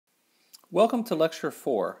Welcome to Lecture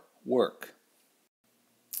 4, Work.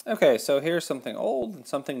 Okay, so here's something old and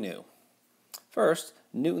something new. First,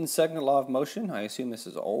 Newton's second law of motion, I assume this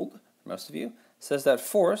is old for most of you, says that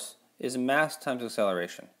force is mass times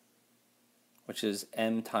acceleration, which is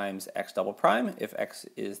m times x double prime if x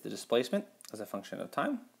is the displacement as a function of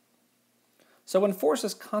time. So when force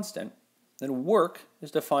is constant, then work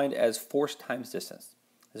is defined as force times distance.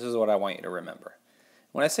 This is what I want you to remember.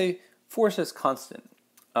 When I say force is constant,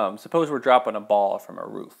 suppose we're dropping a ball from a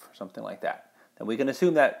roof or something like that, then we can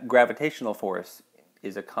assume that gravitational force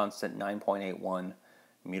is a constant 9.81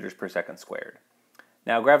 meters per second squared.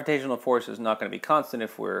 Now, gravitational force is not going to be constant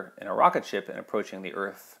if we're in a rocket ship and approaching the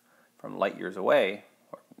Earth from light years away,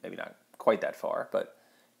 or maybe not quite that far, but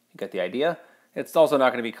you get the idea. It's also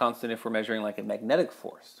not going to be constant if we're measuring like a magnetic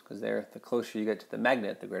force, because there, the closer you get to the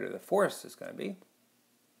magnet, the greater the force is going to be.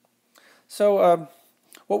 So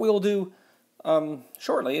what we will do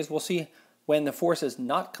shortly is we'll see when the force is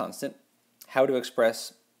not constant, how to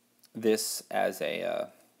express this as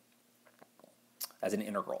an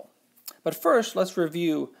integral. But first, let's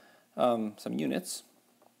review some units.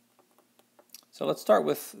 So let's start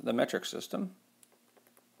with the metric system.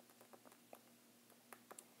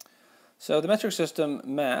 So the metric system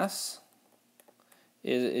mass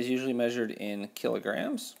is usually measured in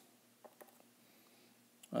kilograms.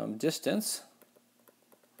 Distance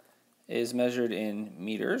is measured in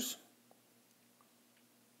meters.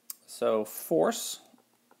 So force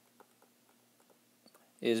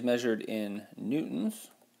is measured in newtons.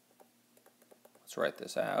 Let's write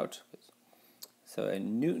this out. So a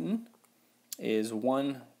newton is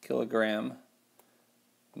 1 kilogram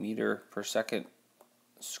meter per second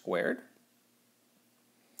squared.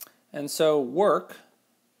 And so work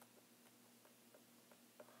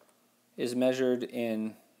is measured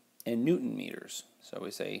in Newton meters. So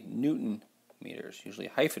we say Newton meters, usually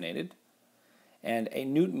hyphenated. And a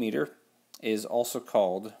Newton meter is also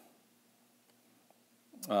called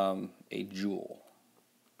a joule.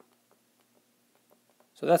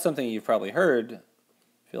 So that's something you've probably heard. I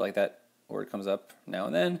feel like that word comes up now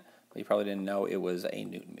and then, but you probably didn't know it was a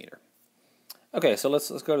Newton meter. Okay, so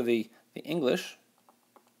let's go to the English.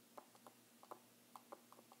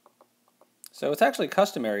 So it's actually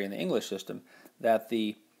customary in the English system that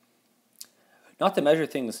not to measure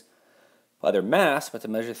things by their mass, but to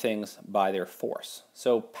measure things by their force.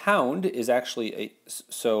 So pound is actually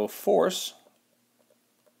force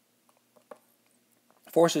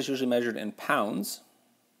is usually measured in pounds.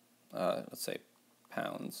 Let's say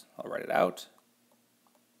pounds. I'll write it out.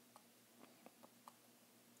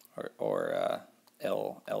 Or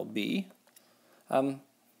LB. I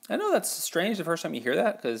know that's strange the first time you hear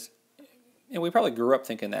that, because we probably grew up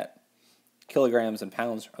thinking that kilograms and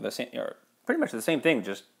pounds are the same, are pretty much the same thing,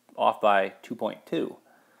 just off by 2.2.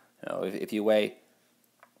 If you weigh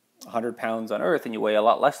 100 pounds on Earth and you weigh a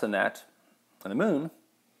lot less than that on the Moon,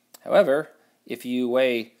 however, if you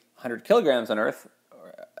weigh 100 kilograms on Earth,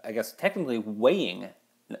 I guess technically weighing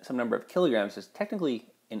some number of kilograms is technically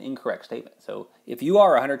an incorrect statement. So if you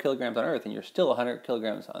are 100 kilograms on Earth and you're still 100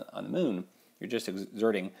 kilograms on the Moon, you're just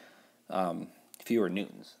exerting fewer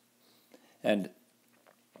newtons. And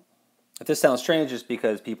if this sounds strange, it's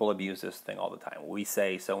because people abuse this thing all the time. We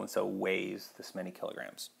say so-and-so weighs this many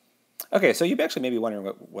kilograms. Okay, so you actually may be wondering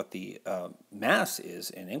what the mass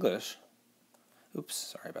is in English. Oops,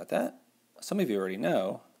 sorry about that. Some of you already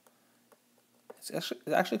know. It's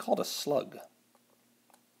actually called a slug.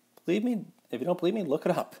 Believe me, if you don't believe me, look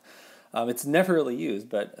it up. It's never really used,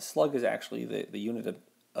 but a slug is actually the unit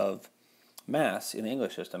of mass in the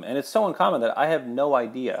English system. And it's so uncommon that I have no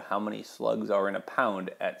idea how many slugs are in a pound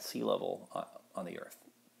at sea level on the Earth.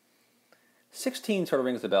 16 sort of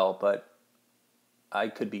rings the bell, but I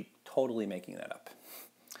could be totally making that up.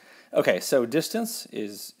 Okay, so distance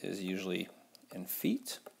is usually in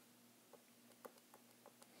feet.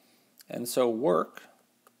 And so work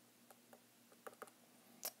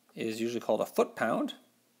is usually called a foot-pound.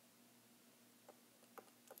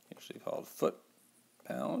 Usually called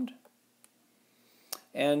foot-pound.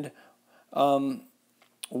 And 1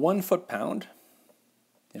 foot-pound,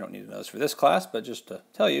 you don't need to know this for this class, but just to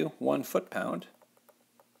tell you, 1 foot-pound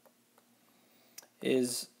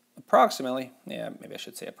is approximately, maybe I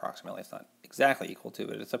should say approximately, it's not exactly equal to,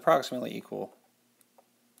 but it's approximately equal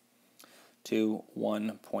to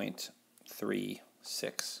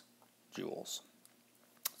 1.36 joules.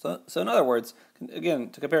 So in other words, again,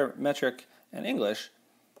 to compare metric and English,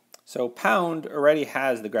 so pound already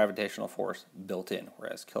has the gravitational force built in,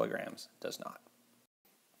 whereas kilograms does not.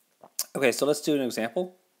 Okay, so let's do an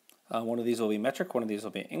example. One of these will be metric, one of these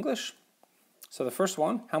will be English. So the first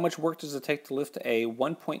one, how much work does it take to lift a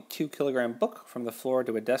 1.2 kilogram book from the floor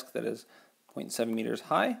to a desk that is 0.7 meters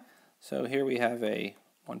high? So here we have a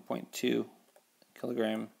 1.2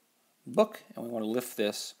 kilogram book, and we want to lift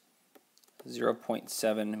this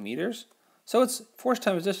 0.7 meters. So it's force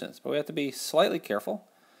times distance, but we have to be slightly careful,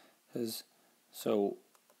 because so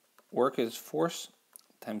work is force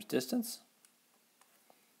times distance.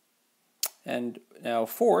 And now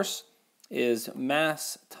force is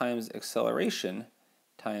mass times acceleration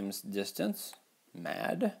times distance,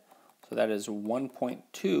 MAD. So that is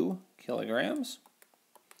 1.2 kilograms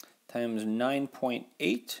times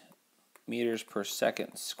 9.8 meters per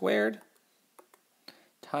second squared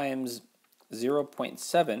times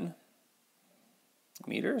 0.7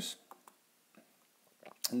 meters.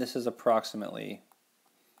 And this is approximately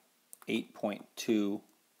 8.2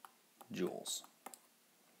 joules.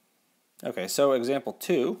 Okay, so example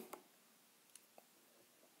 2.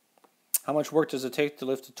 How much work does it take to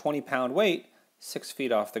lift a 20-pound weight 6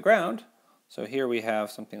 feet off the ground? So here we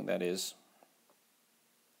have something that is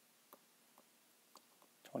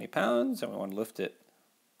 20 pounds, and we want to lift it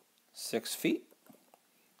 6 feet.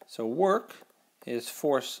 So work is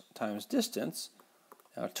force times distance.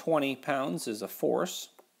 Now 20 pounds is a force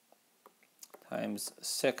times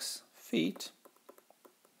 6 feet,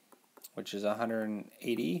 which is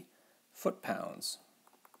 180 foot-pounds.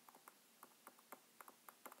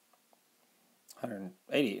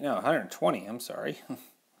 120, I'm sorry.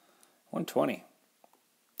 120.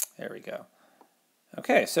 There we go.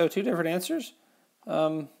 Okay, so two different answers.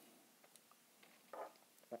 And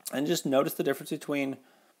just notice the difference between the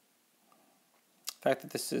fact that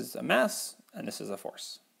this is a mass and this is a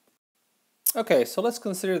force. Okay, so let's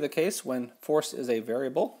consider the case when force is a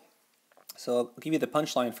variable. So I'll give you the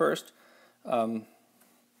punchline first.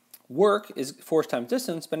 Work is force times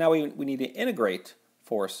distance, but now we need to integrate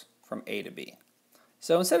force from A to B.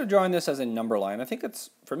 So instead of drawing this as a number line, I think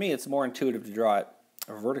for me it's more intuitive to draw it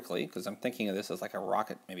vertically, because I'm thinking of this as like a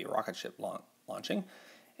rocket, maybe a rocket ship launching.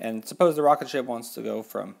 And suppose the rocket ship wants to go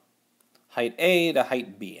from height A to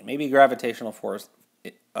height B, and maybe gravitational force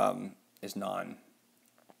is not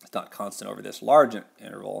constant over this large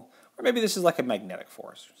interval, or maybe this is like a magnetic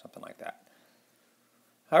force or something like that.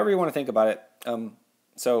 However you want to think about it.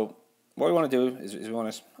 So what we want to do is I'm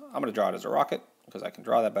going to draw it as a rocket, because I can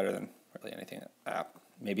draw that better than really anything.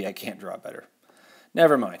 Maybe I can't draw better.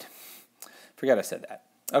 Never mind. Forget I said that.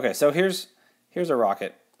 Okay, so here's a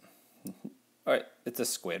rocket. All right, it's a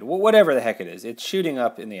squid. Whatever the heck it is, it's shooting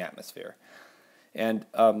up in the atmosphere. And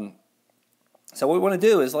so what we want to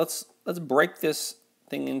do is let's break this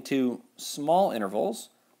thing into small intervals,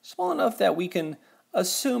 small enough that we can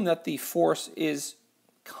assume that the force is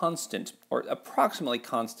constant or approximately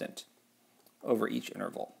constant over each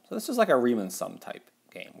interval. So this is like a Riemann sum type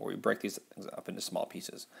game where we break these things up into small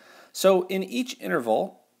pieces. So in each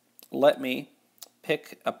interval, let me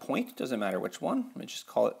pick a point, doesn't matter which one. Let me just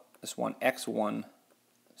call it this one x1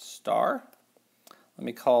 star. Let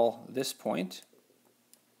me call this point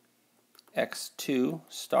x2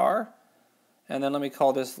 star. And then let me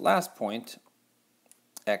call this last point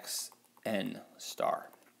xn star.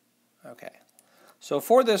 Okay. So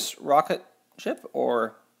for this rocket ship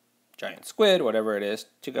or giant squid, whatever it is,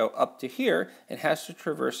 to go up to here, it has to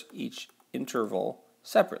traverse each interval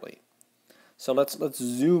separately. So let's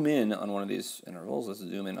zoom in on one of these intervals. Let's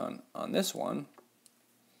zoom in on this one.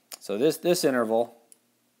 So this interval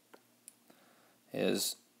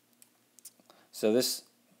is, so this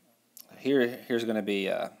here's going to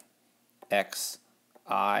be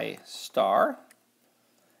xi star,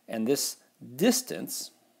 and this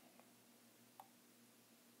distance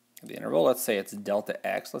the interval, let's say it's delta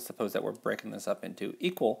x. Let's suppose that we're breaking this up into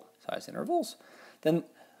equal size intervals. Then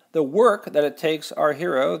the work that it takes our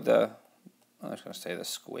hero, I'm just going to say the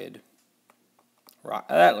squid.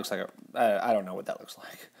 That looks like I don't know what that looks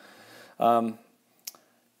like.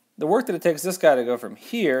 The work that it takes this guy to go from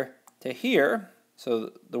here to here,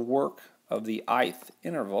 so the work of the ith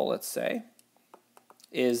interval, let's say,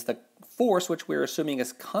 is the force, which we're assuming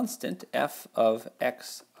is constant, f of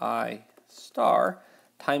xi star,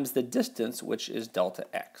 times the distance, which is delta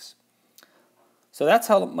x. So that's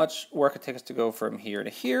how much work it takes to go from here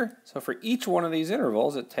to here. So for each one of these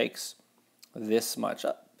intervals, it takes this much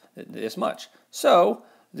up, this much. So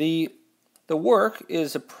the work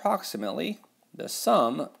is approximately the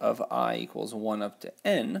sum of I equals 1 up to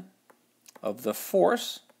n of the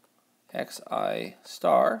force, xi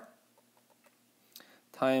star,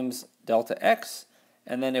 times delta x.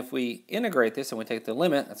 And then if we integrate this and we take the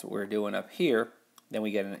limit, that's what we're doing up here, then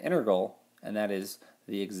we get an integral, and that is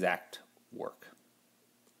the exact work.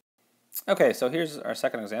 Okay, so here's our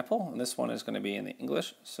second example, and this one is going to be in the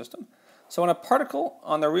English system. So when a particle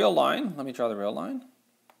on the real line, let me draw the real line.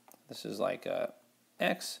 This is like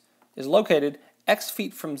x, is located x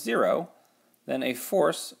feet from 0, then a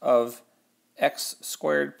force of x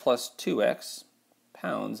squared plus 2x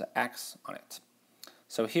pounds acts on it.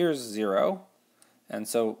 So here's 0, and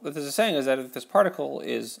so what this is saying is that if this particle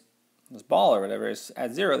is, this ball or whatever, is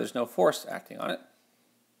at 0, there's no force acting on it.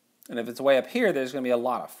 And if it's way up here, there's going to be a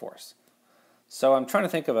lot of force. So I'm trying to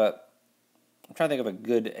think of a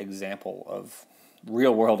good example of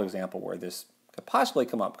real-world example where this could possibly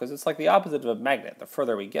come up, because it's like the opposite of a magnet. The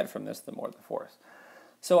further we get from this, the more the force.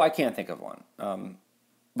 So I can't think of one,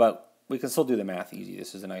 but we can still do the math easy.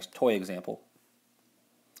 This is a nice toy example.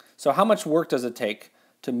 So how much work does it take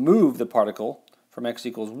to move the particle from x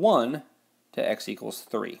equals 1 to x equals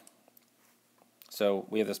 3? So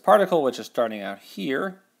we have this particle which is starting out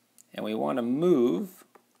here, and we want to move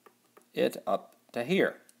it up to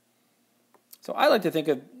here. So I like to think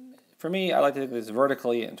of, for me, I like to think of this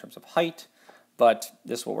vertically in terms of height, but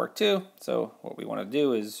this will work too. So what we want to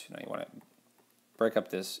do is, you want to break up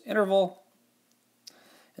this interval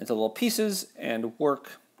into little pieces, and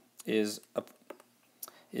work is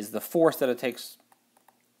the force that it takes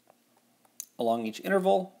along each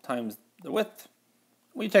interval times the width.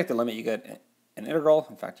 When you take the limit, you get an integral.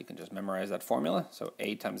 In fact, you can just memorize that formula. So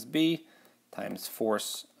a times b times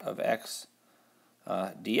force of x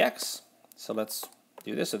dx. So let's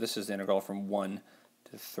do this. So this is the integral from 1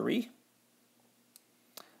 to 3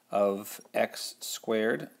 of x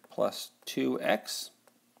squared plus 2x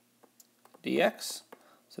dx.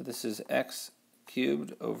 So this is x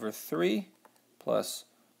cubed over 3 plus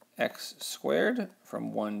x squared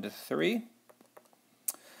from 1 to 3.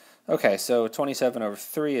 Okay, so 27 over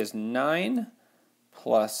 3 is 9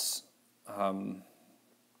 plus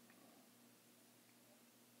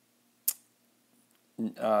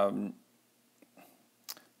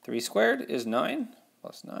 3 squared is 9,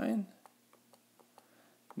 plus 9,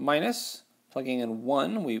 minus, plugging in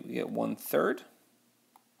 1, we get 1/3.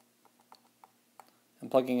 And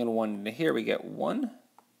plugging in 1 into here, we get 1.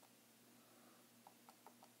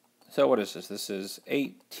 So what is this? This is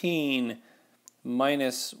 18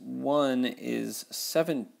 minus 1 is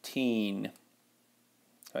 17.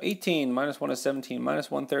 So 18 minus 1 is 17, minus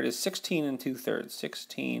 1/3 is 16 and 2/3.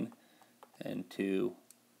 16 and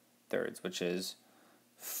 2/3, which is,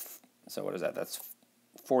 so what is that? That's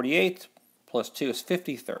 48 plus 2 is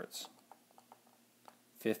 50/3.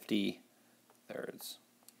 50/3.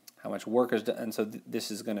 How much work is done? And so this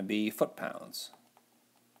is going to be foot-pounds.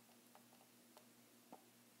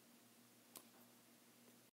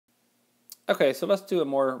 Okay, so let's do a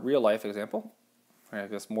more real-life example. I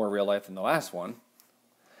guess more real-life than the last one.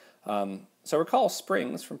 So recall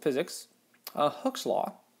springs from physics. Hooke's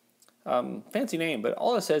law, fancy name, but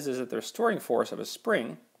all it says is that the restoring force of a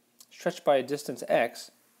spring stretched by a distance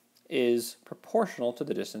x is proportional to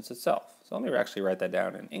the distance itself. So let me actually write that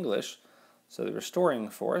down in English. So the restoring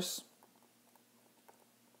force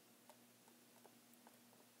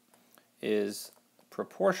is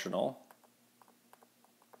proportional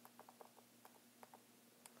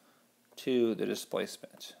to the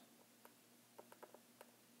displacement.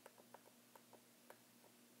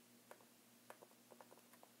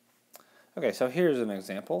 Okay, so here's an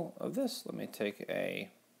example of this. Let me take a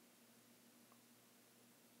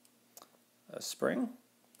spring,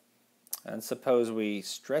 and suppose we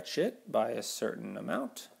stretch it by a certain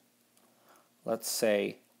amount. Let's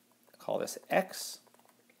say, call this x.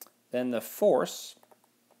 Then the force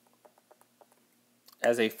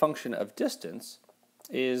as a function of distance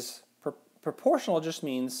is proportional, just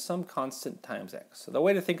means some constant times x. So the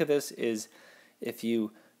way to think of this is, if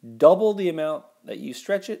you double the amount that you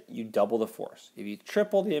stretch it, you double the force. If you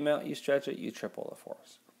triple the amount you stretch it, you triple the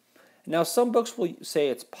force. Now some books will say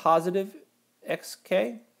it's positive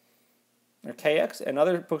xk or kx, and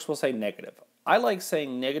other books will say negative. I like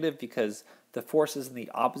saying negative because the force is in the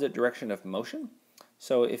opposite direction of motion.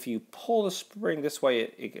 So if you pull the spring this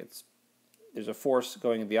way, there's a force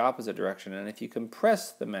going in the opposite direction, and if you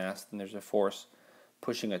compress the mass, then there's a force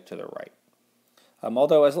pushing it to the right.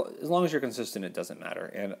 Although as long as you're consistent, it doesn't matter.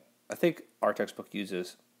 And I think our textbook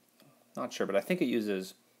uses, not sure, but I think it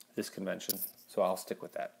uses this convention, so I'll stick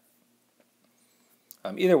with that.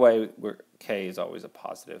 Either way, k is always a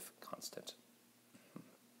positive constant.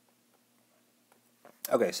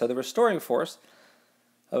 Okay, so the restoring force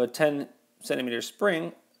of a 10 centimeter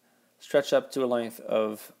spring stretched up to a length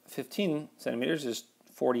of 15 centimeters is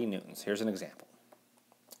 40 newtons. Here's an example.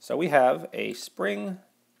 So we have a spring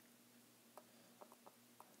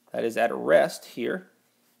that is at rest here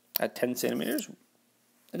at 10 centimeters,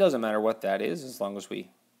 It doesn't matter what that is as long as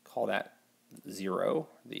we call that 0,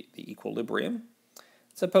 the equilibrium.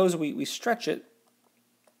 Suppose we stretch it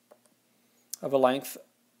of a length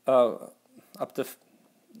up to,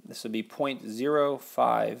 this would be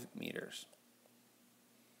 0.05 meters.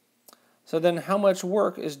 So then how much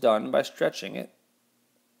work is done by stretching it?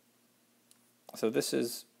 So this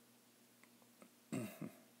is,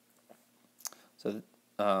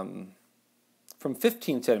 from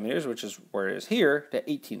 15 centimeters, which is where it is here, to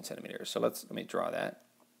 18 centimeters. So let me draw that.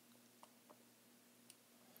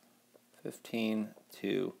 15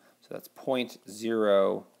 to, so that's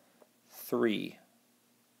 0.03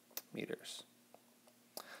 meters.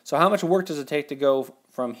 So how much work does it take to go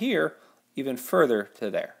from here even further to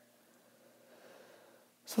there?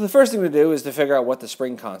 So the first thing to do is to figure out what the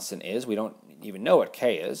spring constant is. We don't even know what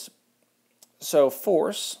K is. So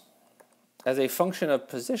force, as a function of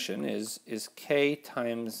position, is K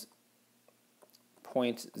times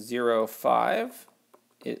 0.05,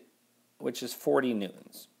 which is 40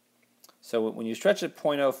 newtons. So when you stretch it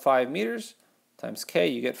 0.05 meters times K,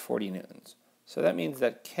 you get 40 newtons. So that means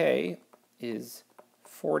that K is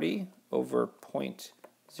 40 over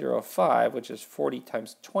 0.05, which is 40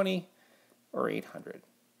 times 20, or 800.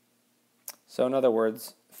 So in other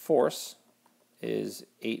words, force is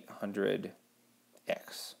 800x.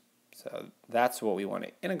 So that's what we want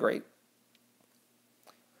to integrate.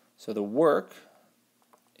 So the work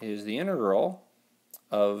is the integral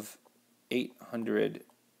of 800x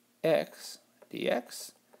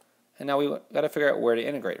dx. And now we've got to figure out where to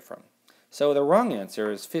integrate it from. So the wrong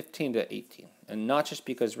answer is 15 to 18. And not just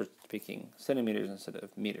because we're speaking centimeters instead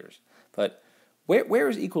of meters. But where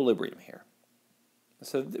is equilibrium here?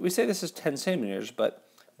 So we say this is 10 centimeters, but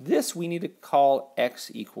this we need to call x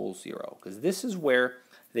equals 0, because this is where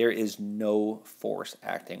there is no force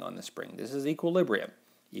acting on the spring. This is equilibrium.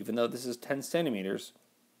 Even though this is 10 centimeters,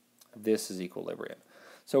 this is equilibrium.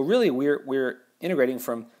 So really we're integrating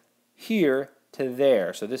from here to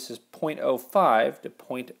there. So this is 0.05 to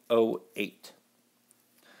 0.08.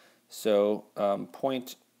 So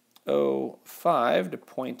 0.05 to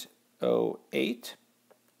 0.08.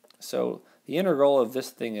 So the integral of this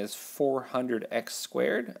thing is 400x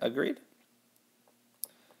squared, agreed?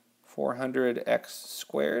 400x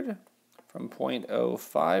squared from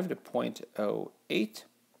 0.05 to 0.08.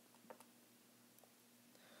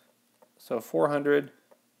 So 400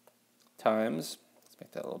 times, let's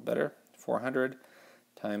make that a little better, 400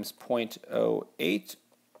 times 0.08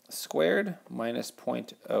 squared minus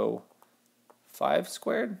 0.05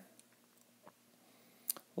 squared.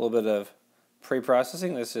 A little bit of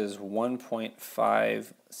pre-processing. This is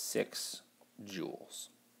 1.56 joules.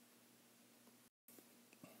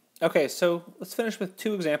 Okay, so let's finish with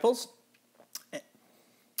two examples.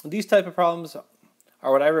 These type of problems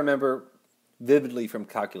are what I remember vividly from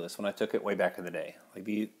calculus when I took it way back in the day. Like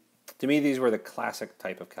to me, these were the classic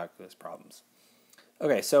type of calculus problems.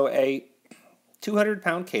 Okay, so a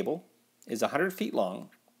 200-pound cable is 100 feet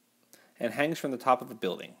long and hangs from the top of a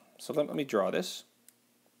building. So let me draw this.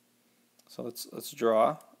 So let's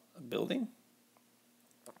draw a building.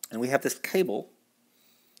 And we have this cable,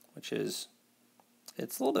 which is,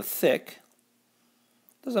 it's a little bit thick.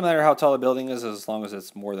 Doesn't matter how tall the building is as long as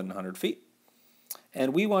it's more than 100 feet.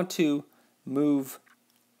 And we want to move,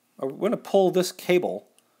 or we're going to pull this cable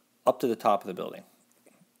up to the top of the building.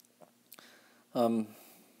 So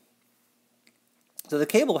the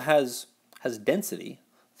cable has density.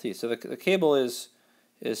 Let's see, so the cable is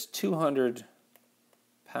 200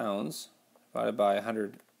 pounds divided by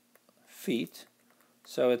 100 feet.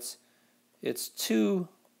 So it's 2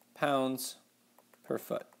 pounds per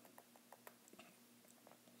foot.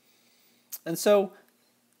 And so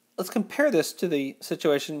let's compare this to the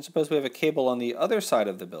situation. Suppose we have a cable on the other side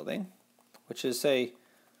of the building, which is, say,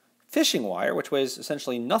 fishing wire, which weighs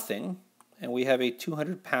essentially nothing, and we have a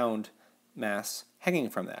 200-pound mass hanging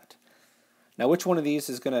from that. Now, which one of these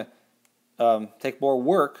is going to take more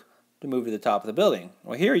work to move to the top of the building?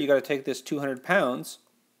 Well, here you got to take this 200 pounds.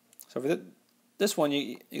 So for this one,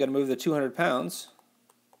 you got to move the 200 pounds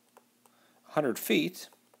 100 feet.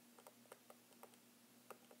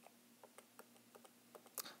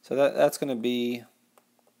 So that's going to be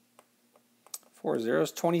 4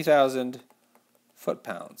 zeros, 20,000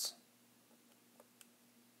 foot-pounds.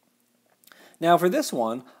 Now for this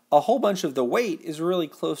one, a whole bunch of the weight is really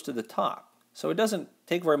close to the top. So it doesn't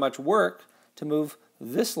take very much work to move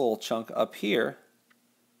this little chunk up here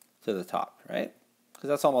to the top, right? Because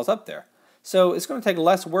that's almost up there. So it's going to take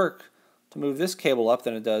less work to move this cable up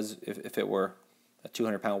than it does if it were a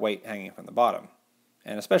 200-pound weight hanging from the bottom.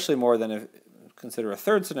 And especially more than if consider a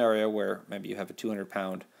third scenario where maybe you have a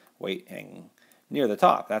 200-pound weight hanging near the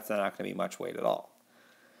top. That's not going to be much weight at all.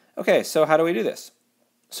 Okay, so how do we do this?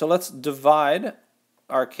 So let's divide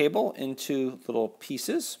our cable into little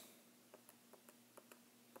pieces.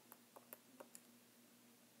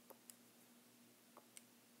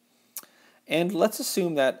 And let's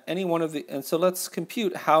assume that any one of the, and so let's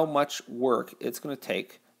compute how much work it's going to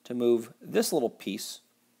take to move this little piece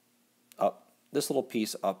up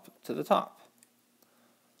to the top.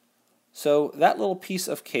 So that little piece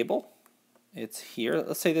of cable, it's here.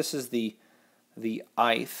 Let's say this is the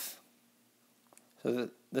ith. So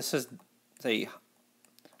this is the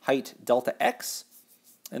height delta x,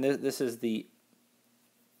 and this is the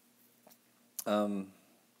ith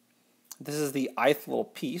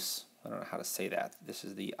little piece. I don't know how to say that. This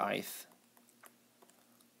is the ith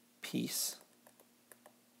piece.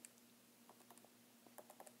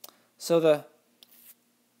 So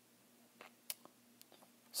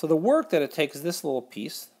the work that it takes this little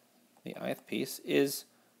piece, the ith piece, is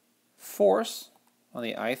force on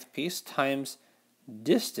the ith piece times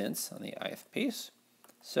distance on the ith piece.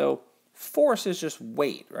 So force is just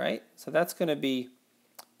weight, right? So that's going to be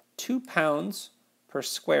 2 pounds per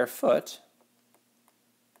square foot.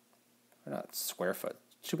 Or not square foot,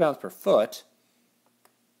 2 pounds per foot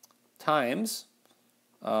times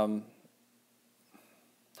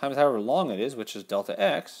however long it is, which is delta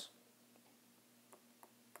x.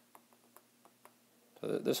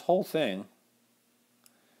 So this whole thing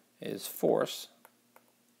is force.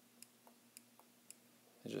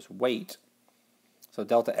 It's just weight. So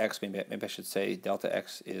delta x, maybe I should say delta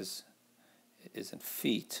x is in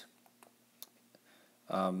feet.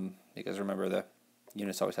 Because remember, the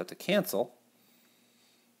units always have to cancel.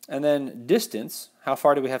 And then distance, how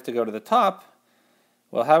far do we have to go to the top?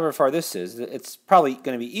 Well, however far this is, it's probably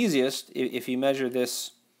going to be easiest if you measure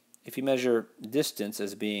this, if you measure distance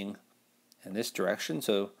as being in this direction.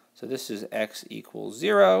 So this is x equals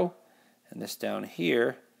 0, and this down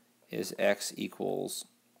here is x equals,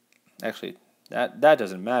 actually, that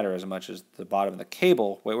doesn't matter as much as the bottom of the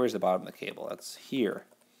cable. Wait, where's the bottom of the cable? That's here.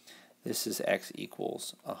 This is x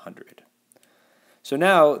equals 100. So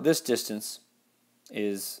now this distance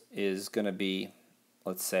is going to be,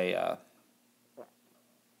 let's say,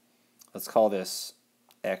 let's call this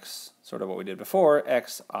x, sort of what we did before,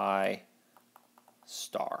 xi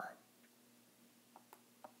star.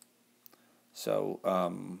 So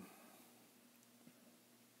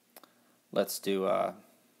let's do,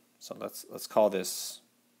 so let's call this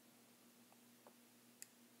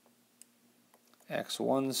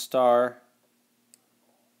x1 star,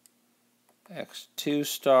 x2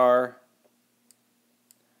 star,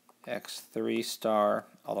 x3 star,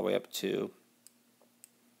 all the way up to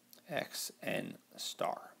xn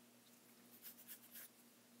star.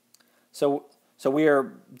 So we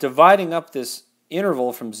are dividing up this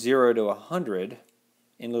interval from 0 to 100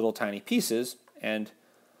 in little tiny pieces, and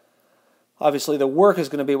obviously the work is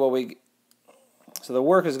going to be the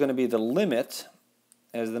work is going to be the limit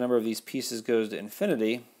as the number of these pieces goes to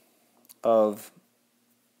infinity of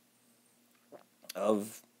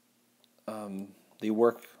the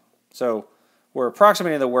work. So we're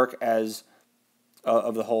approximating the work as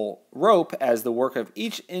of the whole rope as the work of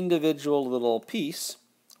each individual little piece,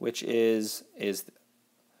 which is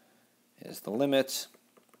the limit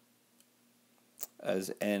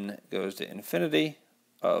as n goes to infinity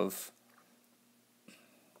of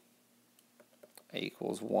I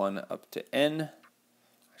equals 1 up to n.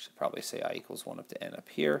 I should probably say I equals 1 up to n up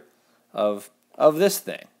here of this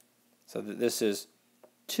thing. So that this is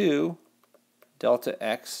 2 delta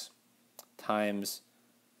x times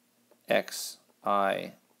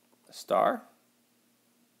xi star.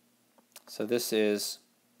 So this is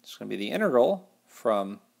just going to be the integral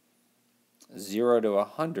from 0 to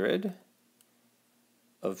 100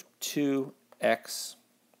 of 2x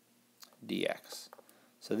dx.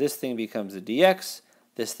 So this thing becomes a dx.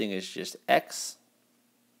 This thing is just x.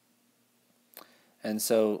 And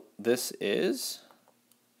so this is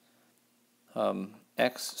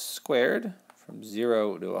x squared from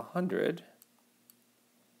 0 to 100,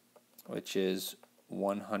 which is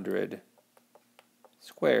 100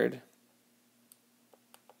 squared,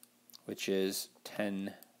 which is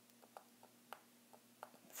 10,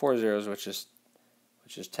 4 zeros, which is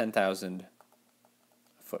 10,000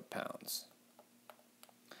 foot-pounds.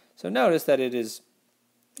 So notice that it is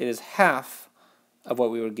half of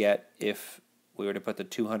what we would get if we were to put the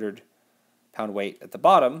 200-pound weight at the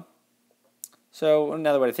bottom. So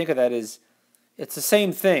another way to think of that is it's the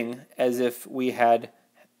same thing as if we had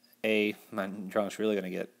my drawing's really going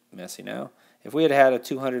to get messy now. If we had a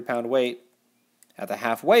 200-pound weight at the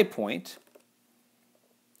halfway point,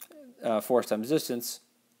 force times distance,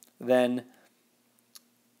 then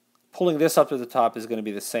pulling this up to the top is going to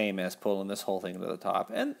be the same as pulling this whole thing to the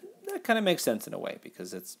top. And that kind of makes sense in a way,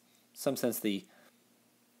 because it's, in some sense,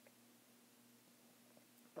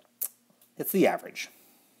 it's the average.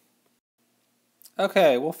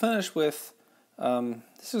 Okay, we'll finish with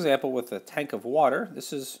this example with a tank of water.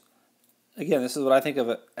 This is what I think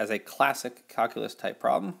of as a classic calculus type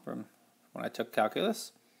problem from when I took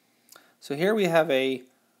calculus. So here we have a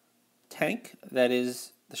tank that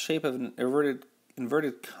is the shape of an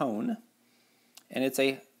inverted cone, and it's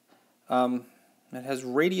it has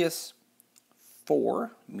radius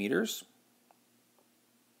 4 meters,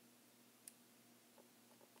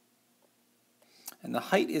 and the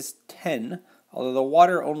height is 10, although the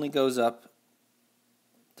water only goes up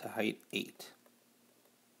to height 8.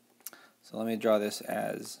 So let me draw this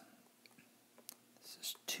as, this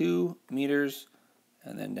is 2 meters,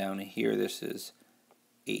 and then down here this is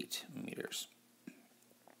 8 meters.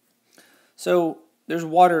 So there's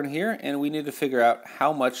water in here, and we need to figure out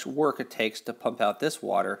how much work it takes to pump out this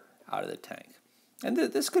water out of the tank. And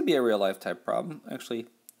this could be a real-life type problem. Actually,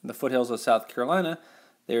 in the foothills of South Carolina,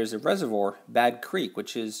 there's a reservoir, Bad Creek,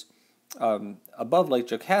 which is above Lake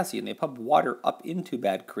Jocassee, and they pump water up into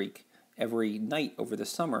Bad Creek every night over the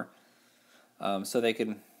summer, so they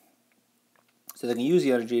can use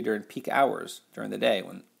the energy during peak hours during the day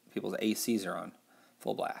when people's ACs are on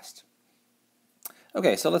full blast.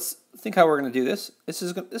 Okay, so let's think how we're going to do this. This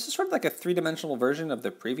is sort of like a three-dimensional version of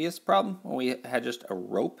the previous problem when we had just a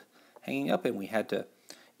rope hanging up and we had to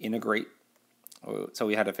integrate. So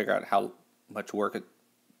we had to figure out how much work it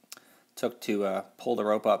took to pull the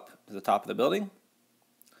rope up to the top of the building.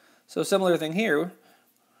 So similar thing here.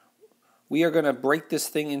 We are going to break this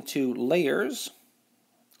thing into layers,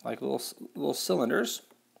 like little cylinders.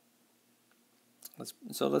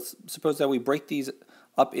 Let's suppose that we break these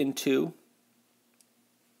up into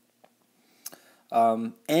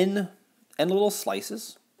n little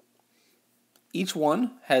slices. Each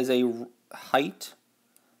one has a height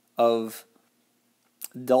of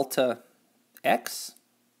delta x,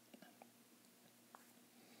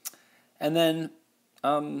 and then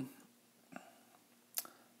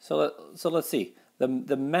so let's see,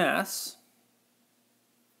 the mass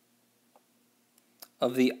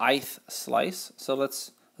of the ith slice. So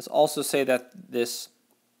let's also say that the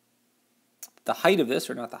height of this,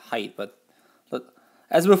 or not the height, but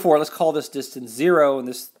as before, let's call this distance 0, and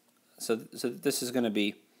this so this is going to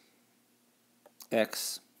be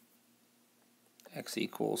x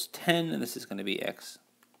equals 10, and this is going to be x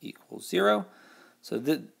equals 0. So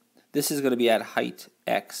this is going to be at height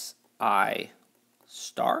xi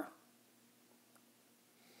star.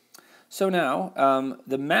 So now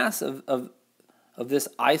the mass of this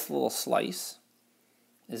ith little slice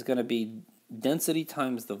is going to be density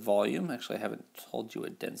times the volume. Actually, I haven't told you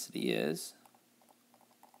what density is.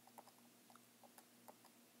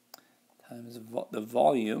 Times the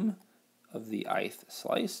volume of the ith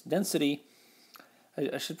slice. Density,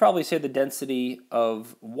 I should probably say the density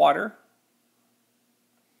of water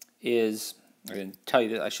is, I didn't tell you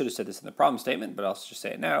that, I should have said this in the problem statement, but I'll just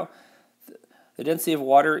say it now. The density of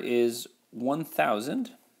water is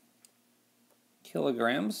 1,000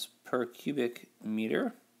 kilograms per cubic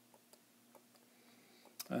meter.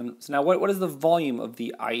 So now what is the volume of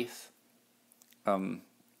the ith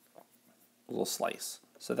little slice?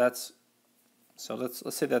 So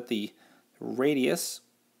let's say that the radius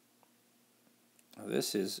of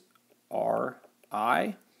this is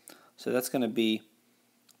Ri. So that's going to be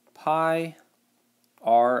pi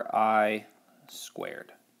Ri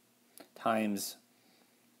squared times,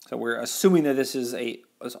 so we're assuming that this is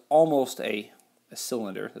almost a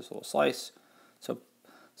cylinder, this little slice.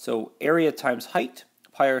 So area times height,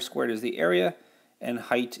 pi r squared is the area, and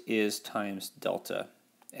height is times delta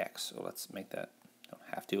x. So let's make that, don't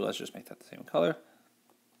have to, let's just make that the same color,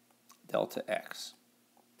 delta x.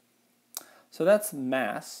 So that's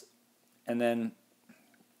mass, and then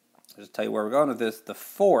I'll just tell you where we're going with this. The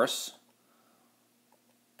force,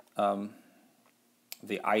 the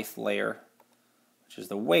ith layer, which is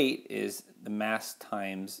the weight, is the mass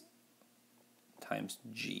times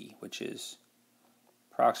g, which is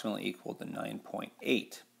approximately equal to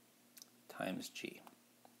 9.8 times g.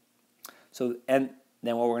 So, and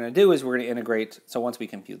then what we're going to do is we're going to integrate, so once we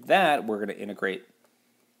compute that, we're going to integrate,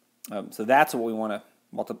 so that's what we want to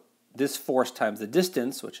multiply, this force times the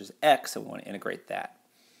distance, which is x, and we want to integrate that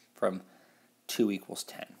from 2 equals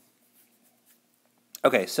 10.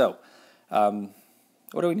 Okay, so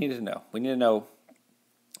what do we need to know? We need to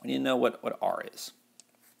know what r is.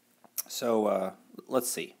 So let's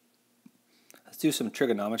see. Let's do some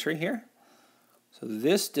trigonometry here. So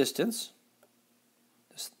this distance,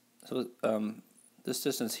 this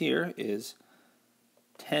distance here is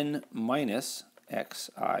 10 minus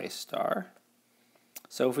xi star.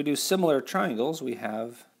 So if we do similar triangles, we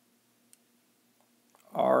have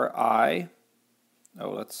ri, I'm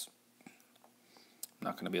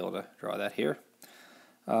not going to be able to draw that here.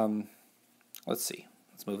 Let's see,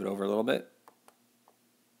 let's move it over a little bit.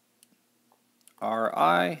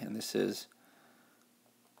 Ri, and this is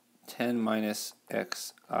 10 minus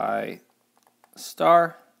xi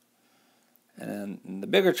star. And then the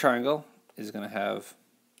bigger triangle is going to have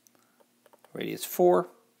radius 4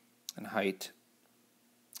 and height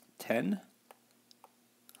 10.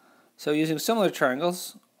 So using similar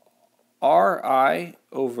triangles, Ri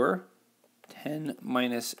over 10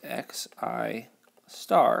 minus xi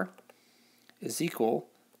star is equal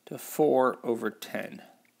to 4 over 10.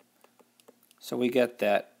 So we get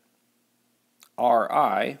that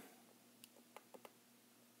Ri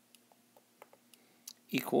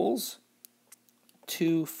equals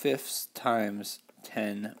 2/5 times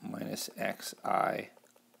 10 minus xi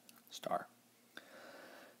star.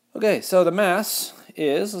 Okay, so the mass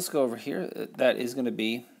is, let's go over here, that is going to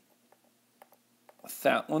be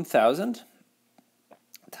 1,000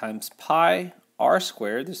 times pi r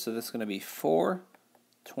squared, so that's going to be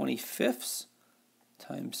 4/25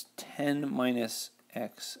 times 10 minus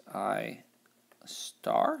xi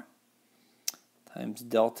star times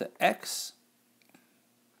delta x.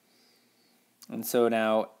 And so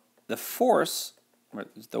now the force,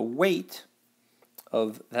 the weight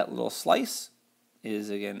of that little slice is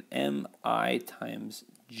again mi times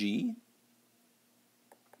g,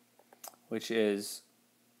 which is,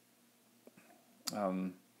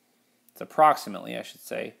 it's approximately, I should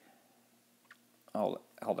say, hold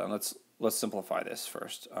on, let's simplify this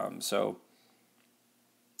first.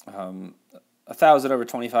 1,000 over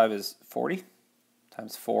 25 is 40,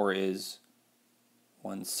 times 4 is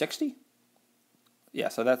 160. Yeah,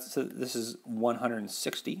 so this is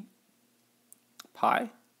 160 pi.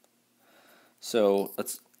 So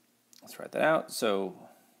let's write that out. So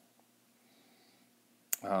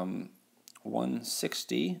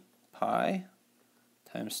 160 pi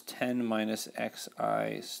times 10 minus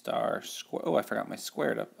xi star squared. Oh, I forgot my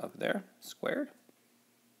squared up there. Squared.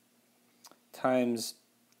 Times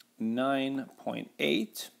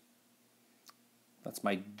 9.8. That's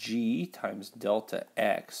my g times delta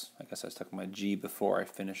x. I guess I stuck my g before I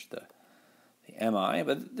finished the mi,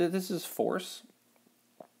 but this is force.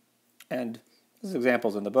 And this is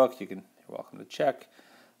examples in the book. You're welcome to check.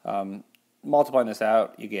 Multiplying this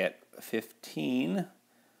out, you get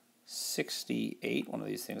 1568. One of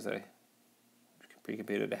these things that I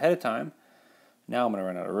pre-computed ahead of time. Now I'm going to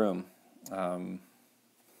run out of room.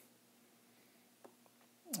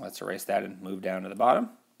 Let's erase that and move down to the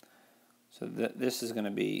bottom. So this is going to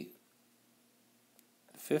be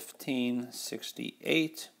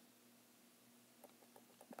 1568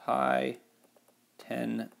 pi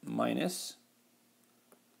 10 minus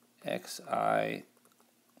xi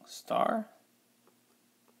star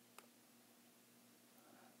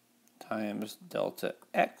times delta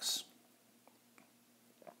x.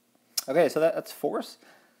 Okay, so that's force.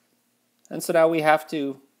 And so now we have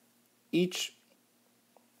to, each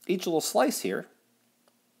little slice here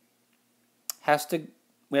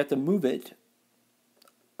we have to move it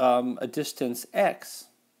a distance x,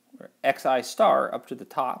 or xi star, up to the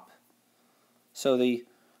top. So the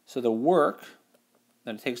work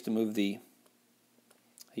that it takes to move the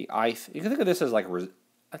ith, you can think of this as like,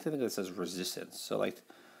 I think of this as resistance. So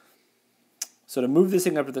to move this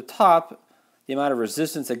thing up to the top, the amount of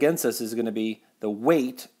resistance against us is going to be the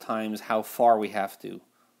weight times how far we have to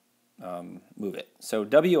move it. So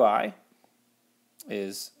Wi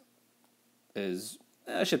is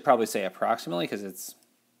I should probably say approximately, because it's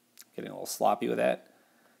getting a little sloppy with that,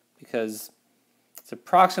 because it's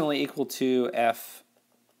approximately equal to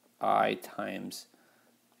Fi times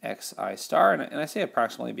Xi star, and I say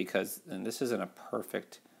approximately because, and this isn't a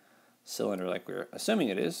perfect cylinder like we're assuming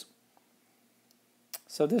it is.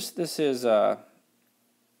 So this is the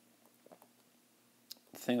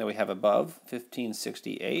thing that we have above,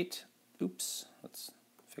 1568. Oops, let's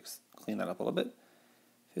clean that up a little bit.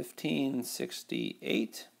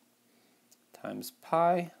 1568 times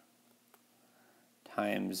pi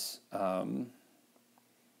times, so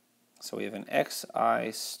we have an xi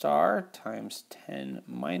star times 10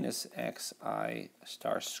 minus xi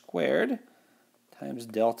star squared times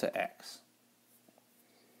delta x.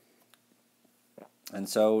 And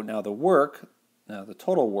so now the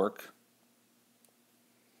total work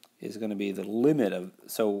is going to be the limit of,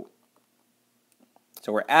 so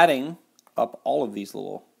we're adding up all of these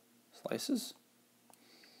little slices.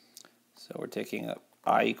 So we're taking up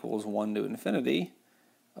I equals 1 to infinity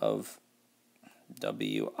of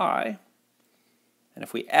Wi. And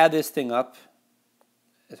if we add this thing up,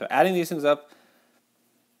 so adding these things up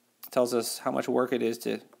tells us how much work it is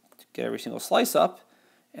to get every single slice up,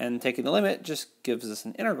 and taking the limit just gives us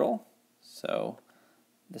an integral. So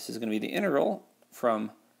this is going to be the integral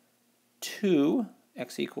from 2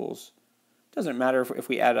 x equals, doesn't matter if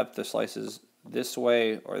we add up the slices this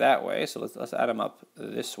way or that way, so let's add them up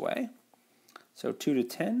this way. So 2 to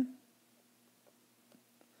 10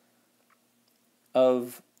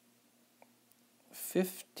 of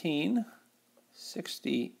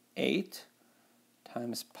 1568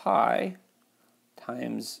 times pi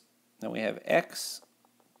times, then we have x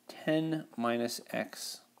 10 minus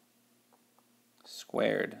x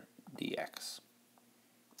squared dx.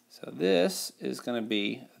 So this is going to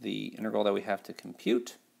be the integral that we have to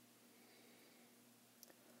compute.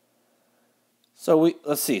 So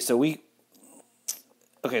let's see. So we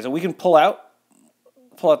can pull out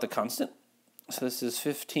the constant. So this is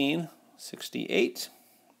 1568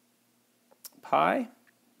 pi,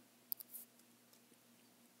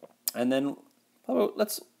 and then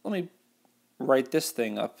let me write this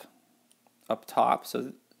thing up top.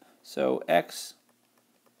 So x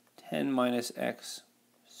 10 minus x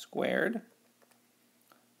squared.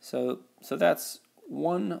 So that's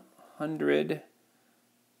 100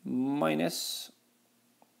 minus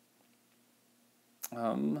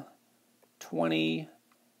 20x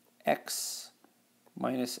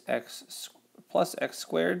minus x plus x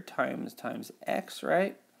squared times x,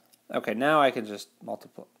 right? Okay, now I can just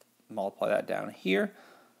multiply that down here.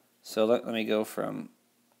 So let me go from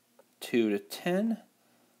 2 to 10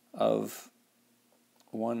 of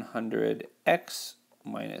 100x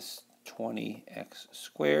minus 20x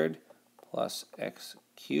squared plus x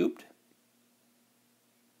cubed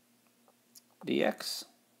dx.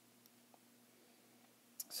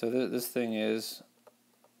 So this thing is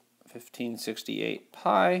 1568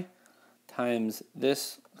 pi times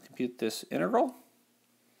this, compute this integral,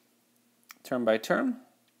 term by term.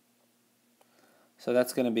 So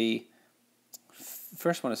that's going to be,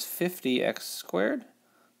 first one is 50x squared,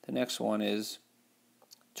 the next one is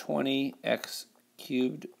 20x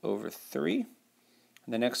cubed over 3,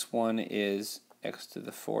 and the next one is x to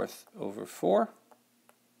the 4th over 4.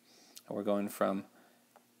 And we're going from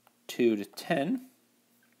 2 to 10.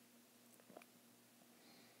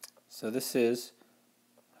 So this is,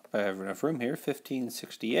 if I have enough room here,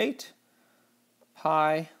 1568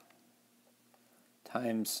 pi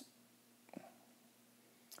times,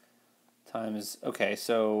 okay,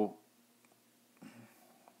 so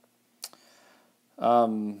how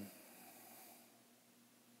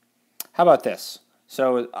about this?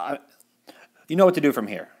 So you know what to do from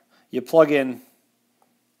here. You plug in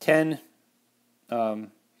 10, into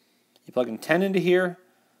here,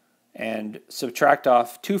 and subtract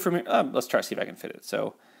off 2 from here. Let's try to see if I can fit it.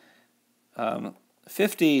 So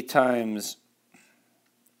 50 times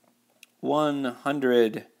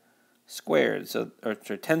 100 squared, or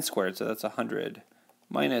 10 squared, so that's 100,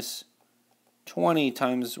 minus 20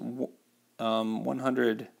 times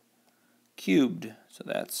 100 cubed, so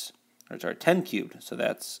that's, or sorry, 10 cubed, so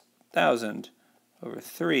that's 1,000 over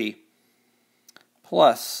 3,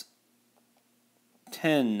 plus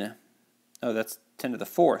 10, oh, that's 10 to the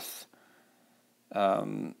 4th.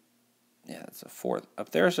 Yeah, that's a 4th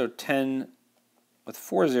up there, so 10 with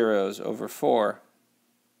 4 zeros over 4.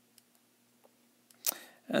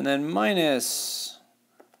 And then minus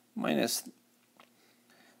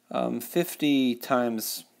 50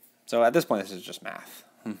 times, so at this point this is just math.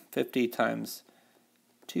 50 times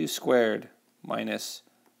 2 squared minus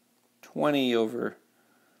 20 over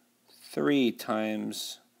 3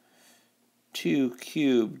 times 2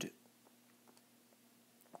 cubed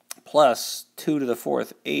plus 2 to the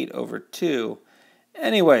 4th, 8 over 2.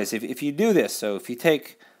 Anyways, if you do this, so if you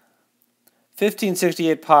take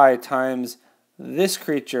 1568 pi times this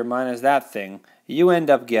creature minus that thing, you end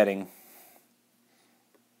up getting,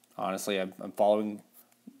 honestly, I'm following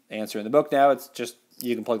the answer in the book now. It's just,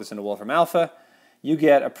 you can plug this into Wolfram Alpha. You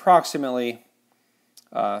get approximately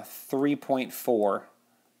 3.4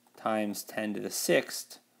 times 10 to the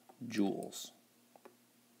 6th joules.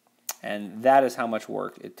 And that is how much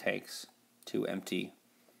work it takes to empty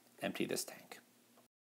this tank.